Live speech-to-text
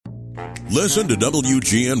Listen to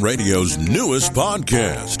WGN Radio's newest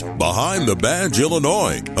podcast, Behind the Badge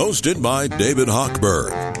Illinois, hosted by David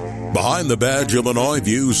Hochberg. Behind the Badge Illinois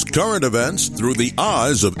views current events through the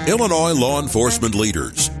eyes of Illinois law enforcement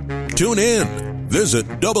leaders. Tune in. Visit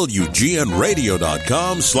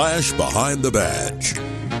WGNRadio.com/Behind the Badge.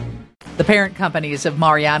 The parent companies of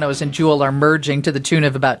Mariano's and Jewel are merging to the tune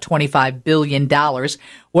of about $25 billion.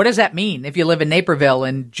 What does that mean if you live in Naperville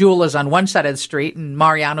and Jewel is on one side of the street and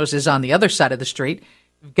Mariano's is on the other side of the street?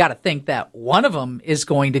 You've got to think that one of them is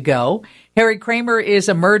going to go. Harry Kramer is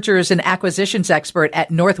a mergers and acquisitions expert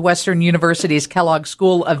at Northwestern University's Kellogg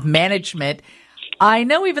School of Management. I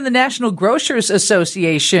know even the National Grocers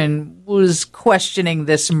Association was questioning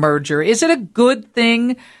this merger. Is it a good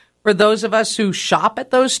thing for those of us who shop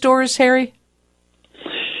at those stores, Harry?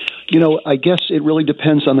 You know, I guess it really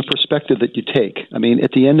depends on the perspective that you take. I mean,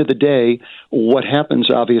 at the end of the day, what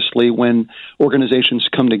happens, obviously, when organizations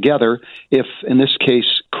come together, if, in this case,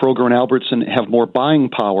 Kroger and Albertson have more buying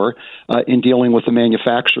power in dealing with the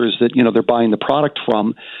manufacturers that, you know, they're buying the product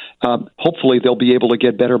from, hopefully they'll be able to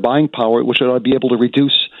get better buying power, which will be able to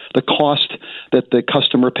reduce the cost that the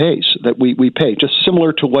customer pays, that we pay. Just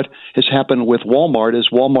similar to what has happened with Walmart. As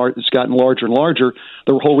Walmart has gotten larger and larger,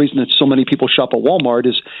 the whole reason that so many people shop at Walmart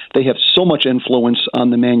is they have so much influence on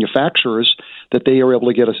the manufacturers that they are able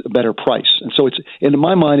to get a better price. And so in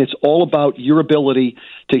my mind, it's all about your ability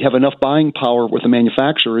to have enough buying power with the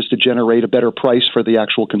manufacturers to generate a better price for the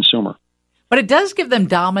actual consumer. But it does give them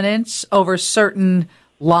dominance over certain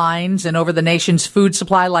lines and over the nation's food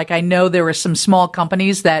supply. Like, I know there are some small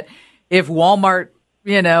companies that if Walmart,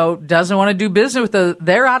 doesn't want to do business with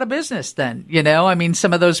they're out of business then, I mean,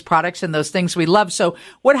 some of those products and those things we love. So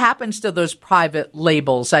what happens to those private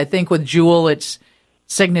labels? I think with Jewel, it's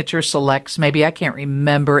Signature Selects. Maybe I can't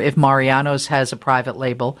remember if Mariano's has a private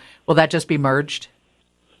label. Will that just be merged?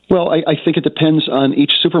 Well, I think it depends on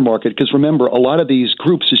each supermarket, because remember, a lot of these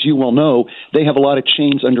groups, as you well know, they have a lot of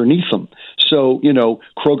chains underneath them. So,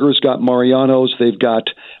 Kroger's got Mariano's, they've got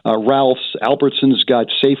Ralph's, Albertson's got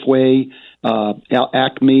Safeway,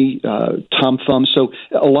 Acme, Tom Thumb. So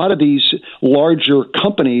a lot of these larger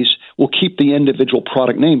companies will keep the individual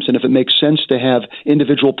product names, and if it makes sense to have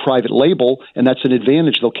individual private label, and that's an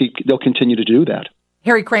advantage, they'll continue to do that.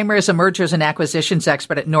 Harry Kramer is a mergers and acquisitions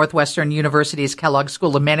expert at Northwestern University's Kellogg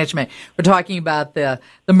School of Management. We're talking about the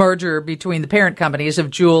merger between the parent companies of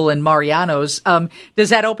Jewel and Mariano's. Does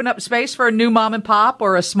that open up space for a new mom and pop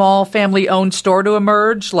or a small family-owned store to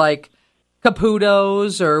emerge, like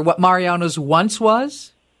Caputo's or what Mariano's once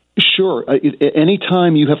was? Sure.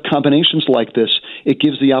 Anytime you have combinations like this, it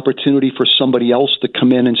gives the opportunity for somebody else to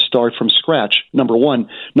come in and start from scratch, number one.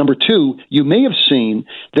 Number two, you may have seen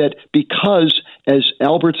that because as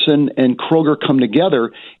Albertson and Kroger come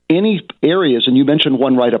together, any areas, and you mentioned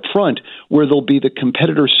one right up front, where there'll be the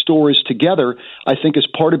competitor stores together, I think is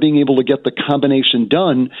part of being able to get the combination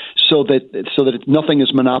done so that nothing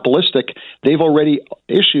is monopolistic. They've already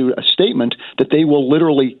issued a statement that they will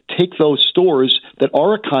literally take those stores that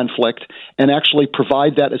are a conflict and actually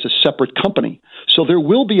provide that as a separate company. So there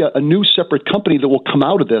will be a new separate company that will come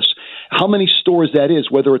out of this. How many stores that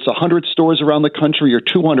is, whether it's 100 stores around the country or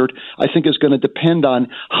 200, I think is going to depend on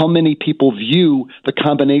how many people view the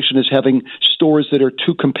combination as having stores that are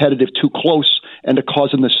too competitive, too close, and to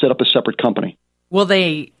cause them to set up a separate company. Will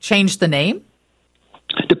they change the name?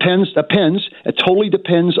 Depends. It totally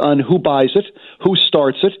depends on who buys it, who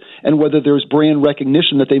starts it, and whether there's brand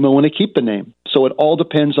recognition that they may want to keep the name. So it all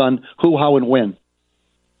depends on who, how, and when.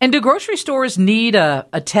 And do grocery stores need a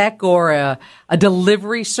tech or a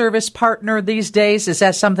delivery service partner these days? Is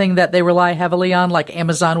that something that they rely heavily on, like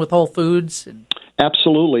Amazon with Whole Foods?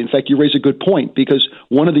 Absolutely. In fact, you raise a good point, because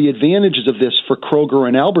one of the advantages of this for Kroger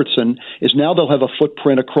and Albertson is now they'll have a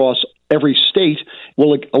footprint across every state,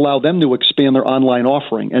 will allow them to expand their online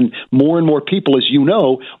offering. And more people, as you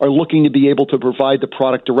know, are looking to be able to provide the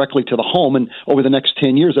product directly to the home. And over the next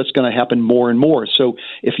 10 years, that's going to happen more and more. So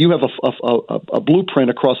if you have a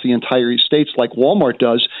blueprint across the entire states like Walmart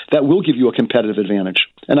does, that will give you a competitive advantage.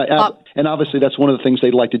 And obviously, that's one of the things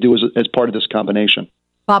they'd like to do as part of this combination.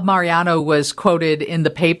 Bob Mariano was quoted in the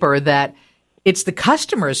paper that it's the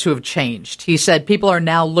customers who have changed. He said people are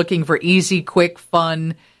now looking for easy, quick,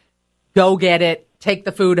 fun, go get it, take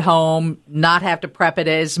the food home, not have to prep it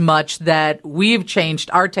as much, that we've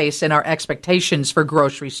changed our tastes and our expectations for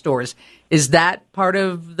grocery stores. Is that part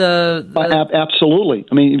of the... Absolutely.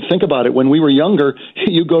 I mean, think about it. When we were younger,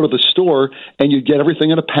 you go to the store and you'd get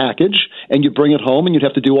everything in a package and you'd bring it home and you'd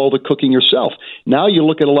have to do all the cooking yourself. Now you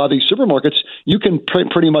look at a lot of these supermarkets, you can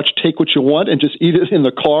pretty much take what you want and just eat it in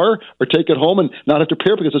the car or take it home and not have to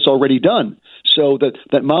prepare because it's already done. So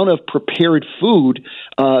that amount of prepared food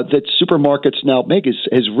that supermarkets now make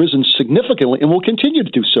has risen significantly and will continue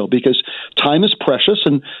to do so because time is precious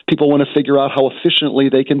and people want to figure out how efficiently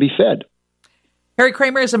they can be fed. Harry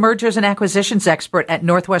Kramer is a mergers and acquisitions expert at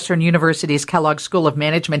Northwestern University's Kellogg School of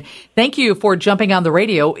Management. Thank you for jumping on the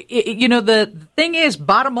radio. The thing is,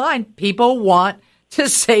 bottom line, people want to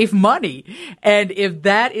save money. And if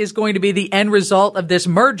that is going to be the end result of this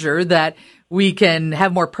merger, that we can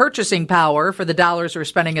have more purchasing power for the dollars we're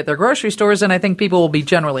spending at their grocery stores, and I think people will be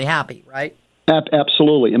generally happy, right?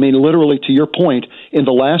 Absolutely. I mean, literally, to your point, in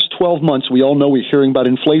the last 12 months, we all know we're hearing about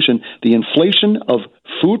inflation. The inflation of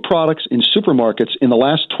food products in supermarkets in the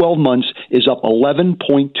last 12 months is up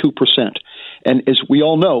 11.2%. And as we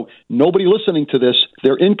all know, nobody listening to this,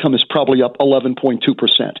 their income is probably up 11.2%.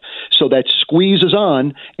 So that squeeze is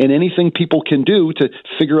on, and anything people can do to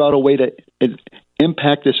figure out a way to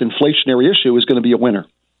impact this inflationary issue is going to be a winner.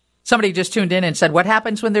 Somebody just tuned in and said, what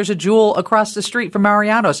happens when there's a Jewel across the street from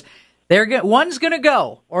Mariano's? One's going to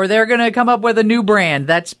go, or they're going to come up with a new brand.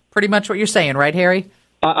 That's pretty much what you're saying, right, Harry?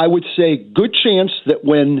 I would say good chance that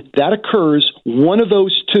when that occurs, one of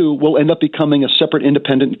those two will end up becoming a separate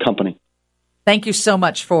independent company. Thank you so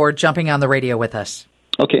much for jumping on the radio with us.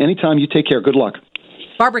 Okay, anytime. You take care. Good luck.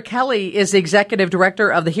 Barbara Kelly is the executive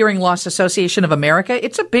director of the Hearing Loss Association of America.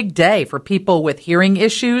 It's a big day for people with hearing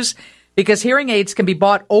issues because hearing aids can be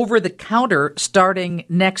bought over the counter starting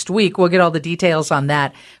next week. We'll get all the details on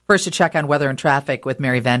that. First, to check on weather and traffic with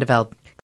Mary Vandeveld.